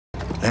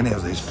Any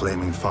of these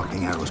flaming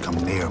fucking arrows come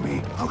near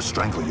me, I'll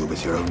strangle you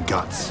with your own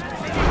guts.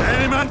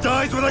 Any man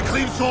dies with a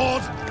clean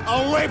sword,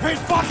 I'll rape his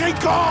fucking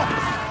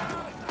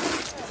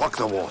corpse! Fuck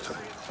the water.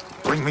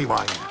 Bring me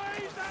wine.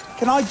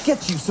 Can I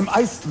get you some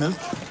iced milk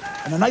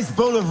and a nice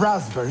bowl of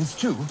raspberries,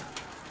 too?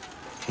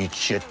 Eat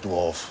shit,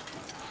 dwarf.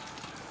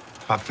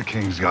 Fuck the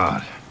King's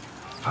Guard.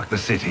 Fuck the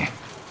city.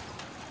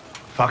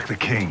 Fuck the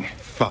king.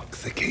 Fuck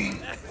the king.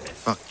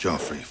 Fuck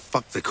Joffrey.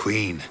 Fuck the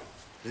queen.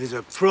 There's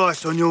a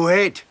price on your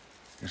head.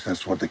 Guess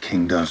that's what the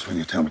king does when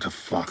you tell me to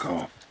fuck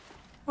off.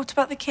 What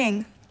about the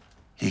king?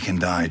 He can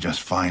die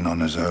just fine on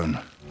his own.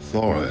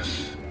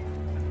 Thoros.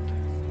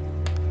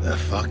 The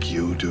fuck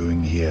you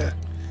doing here?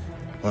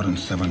 What in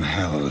seven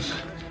hells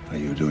are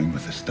you doing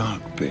with the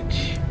Stark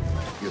bitch?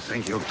 You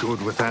think you're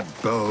good with that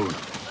bow?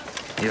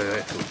 You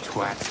little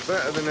twat.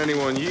 Better than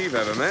anyone you've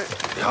ever met.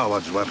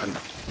 Coward's weapon.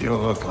 You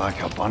look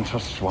like a bunch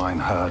of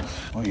swineherds.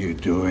 What are you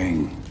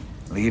doing?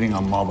 Leading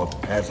a mob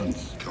of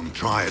peasants. Come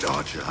try it,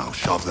 Archer. I'll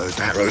shove those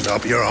arrows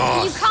up your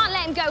arse. You can't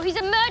let him go. He's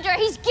a murderer.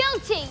 He's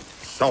guilty.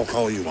 Sulk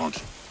all you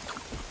want.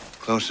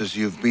 Closest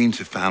you've been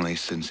to family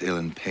since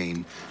Ilan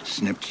Payne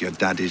snipped your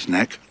daddy's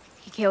neck.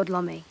 He killed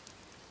Lommy.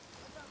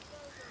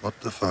 What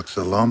the fuck's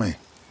a Lommy?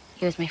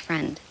 He was my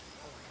friend.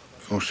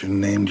 Of course you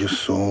named your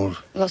sword.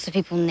 Lots of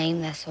people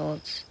name their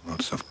swords.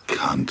 Lots of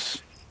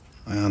cunts.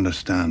 I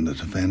understand that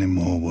if any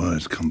more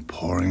words come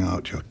pouring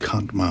out your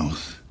cunt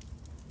mouth,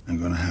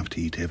 I'm gonna have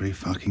to eat every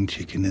fucking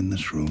chicken in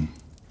this room.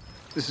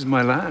 This is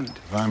my land.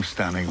 If I'm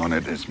standing on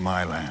it, it's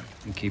my land.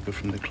 And keep it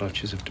from the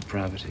clutches of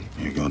depravity.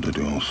 You got to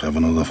do all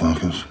seven of the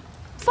fuckers?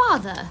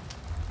 Father!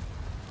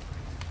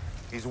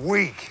 He's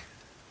weak.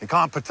 He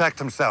can't protect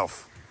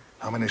himself.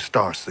 How many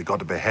stars they got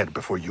to behead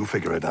before you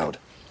figure it out?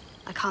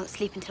 I can't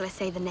sleep until I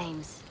say the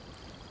names.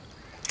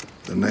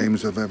 The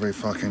names of every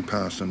fucking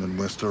person in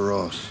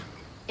Westeros.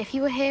 If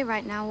you were here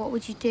right now, what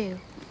would you do?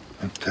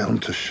 And tell him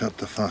to shut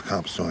the fuck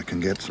up so I can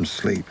get some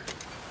sleep.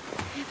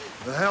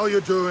 The hell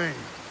you doing?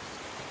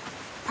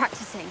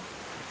 Practicing.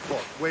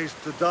 What, ways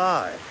to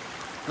die?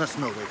 That's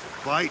no way to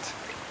fight.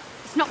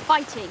 It's not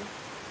fighting.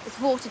 It's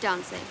water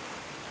dancing.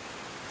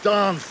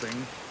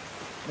 Dancing?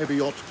 Maybe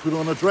you ought to put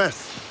on a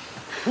dress.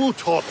 Who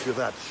taught you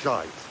that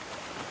shite?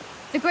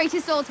 The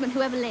greatest swordsman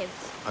who ever lived.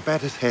 I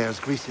bet his hair's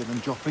greasier than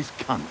Joffrey's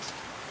cunt.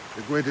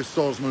 The greatest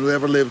swordsman who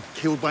ever lived,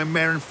 killed by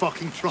Meryn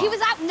fucking Trump. He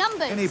was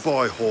outnumbered. Any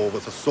boy whore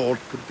with a sword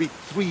could beat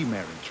 3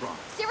 Meryn Trump.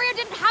 Syrio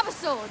didn't have a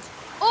sword.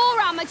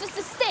 Or armor, just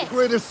a stick. The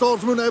greatest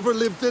swordsman who ever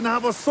lived didn't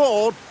have a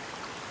sword.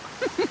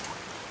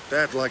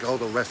 Dead like all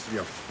the rest of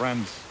your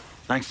friends.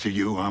 Thanks to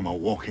you, I'm a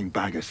walking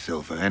bag of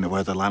silver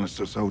anywhere the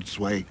Lannisters hold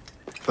sway.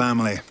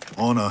 Family,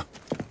 honor,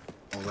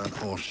 all that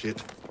horse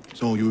shit.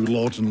 It's all you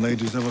lords and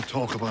ladies ever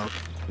talk about.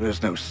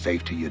 There's no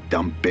safety, you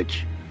dumb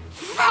bitch.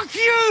 Fuck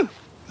you!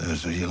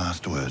 Those are your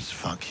last words.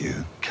 Fuck you.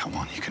 Come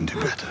on, you can do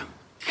better.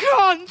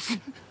 Cunt!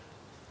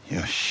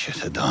 You're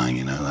shit at dying,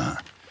 you know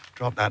that.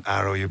 Drop that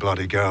arrow, you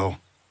bloody girl.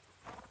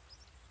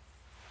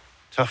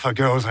 Tougher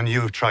girls than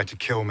you've tried to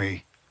kill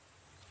me.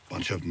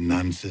 Bunch of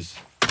nances.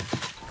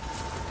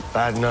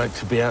 Bad night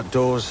to be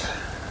outdoors.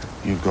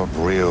 You've got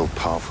real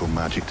powerful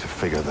magic to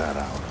figure that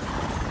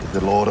out.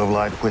 Did the Lord of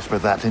Light whisper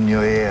that in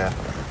your ear?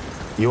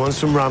 You want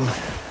some rum?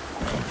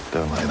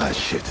 Don't like that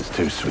shit, it's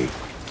too sweet.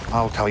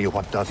 I'll tell you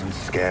what doesn't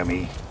scare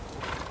me.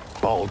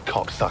 Bald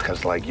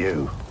cocksuckers like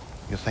you.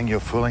 You think you're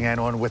fooling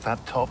anyone with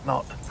that top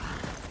knot?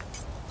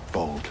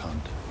 Bald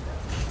cunt.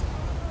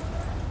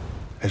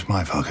 It's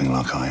my fucking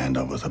luck I end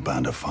up with a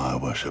band of fire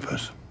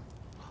worshippers.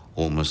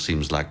 Almost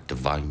seems like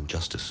divine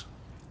justice.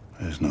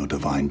 There's no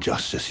divine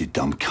justice, you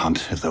dumb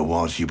cunt. If there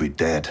was, you'd be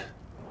dead.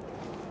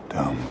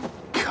 Dumb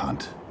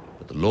cunt.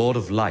 But the Lord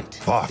of Light...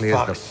 For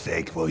fuck's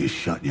sake, will you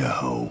shut your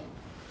hole?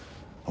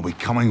 Are we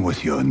coming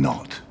with you or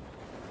not?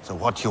 So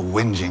what you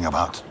whinging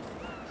about?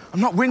 I'm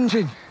not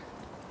whinging.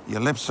 Your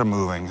lips are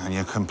moving and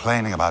you're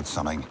complaining about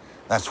something.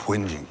 That's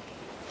whinging.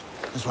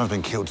 This one's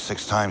been killed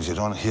 6 times. You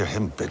don't hear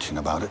him bitching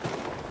about it.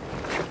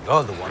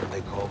 You're the one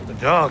they call the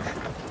dog.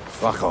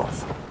 Fuck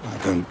off.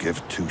 I don't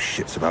give 2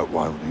 shits about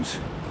wildlings.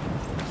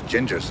 It's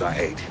gingers I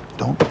hate.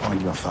 Don't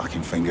point your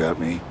fucking finger at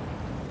me.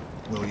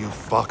 Will you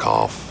fuck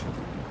off?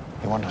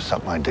 You want to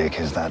suck my dick,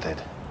 is that it?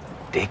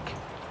 Dick?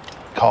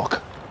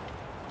 Cock.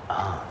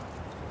 Ah,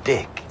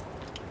 dick.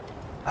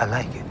 I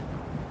like it.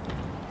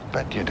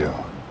 Bet you do.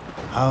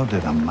 How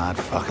did a mad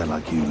fucker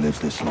like you live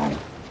this long?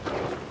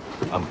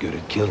 I'm good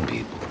at killing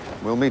people.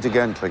 We'll meet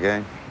again,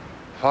 Clegane.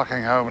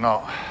 Fucking hope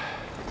not.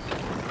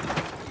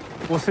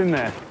 What's in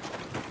there?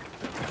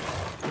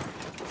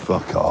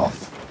 Fuck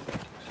off.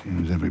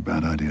 Seems every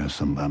bad idea has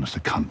some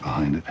Lannister cunt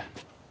behind it.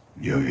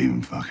 You're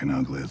even fucking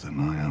uglier than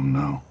I am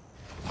now.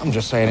 I'm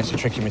just saying it's a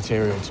tricky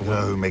material to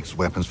work. Who makes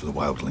weapons for the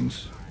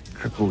wildlings?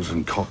 Cripples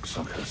and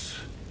cocksuckers.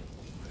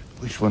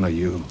 Which one are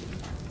you?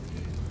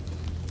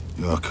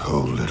 You're a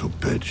cold little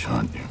bitch,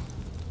 aren't you?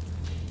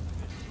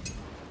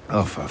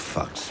 Oh, for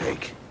fuck's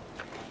sake.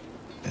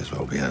 May as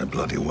well be at a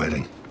bloody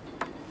wedding.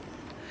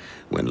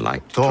 When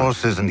light...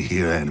 Thoros isn't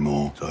here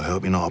anymore, so I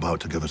hope you're not about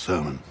to give a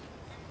sermon.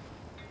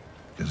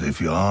 Because if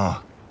you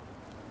are,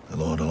 The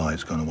Lord of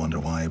Light's gonna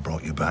wonder why he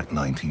brought you back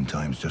 19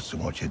 times just to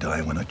watch you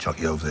die when I chuck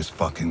you over this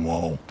fucking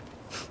wall.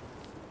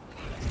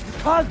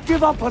 Can't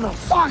give up on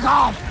us. Fuck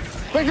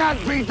off! We can't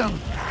beat them!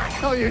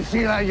 Don't you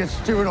see that, you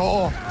stupid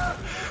whore?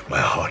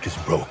 My heart is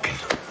broken.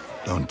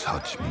 Don't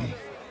touch me.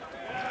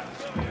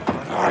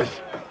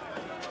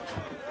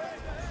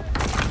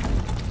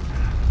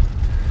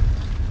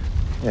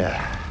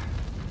 Yeah,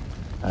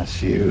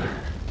 that's you.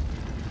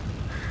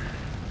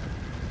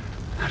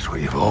 That's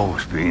what you've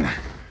always been.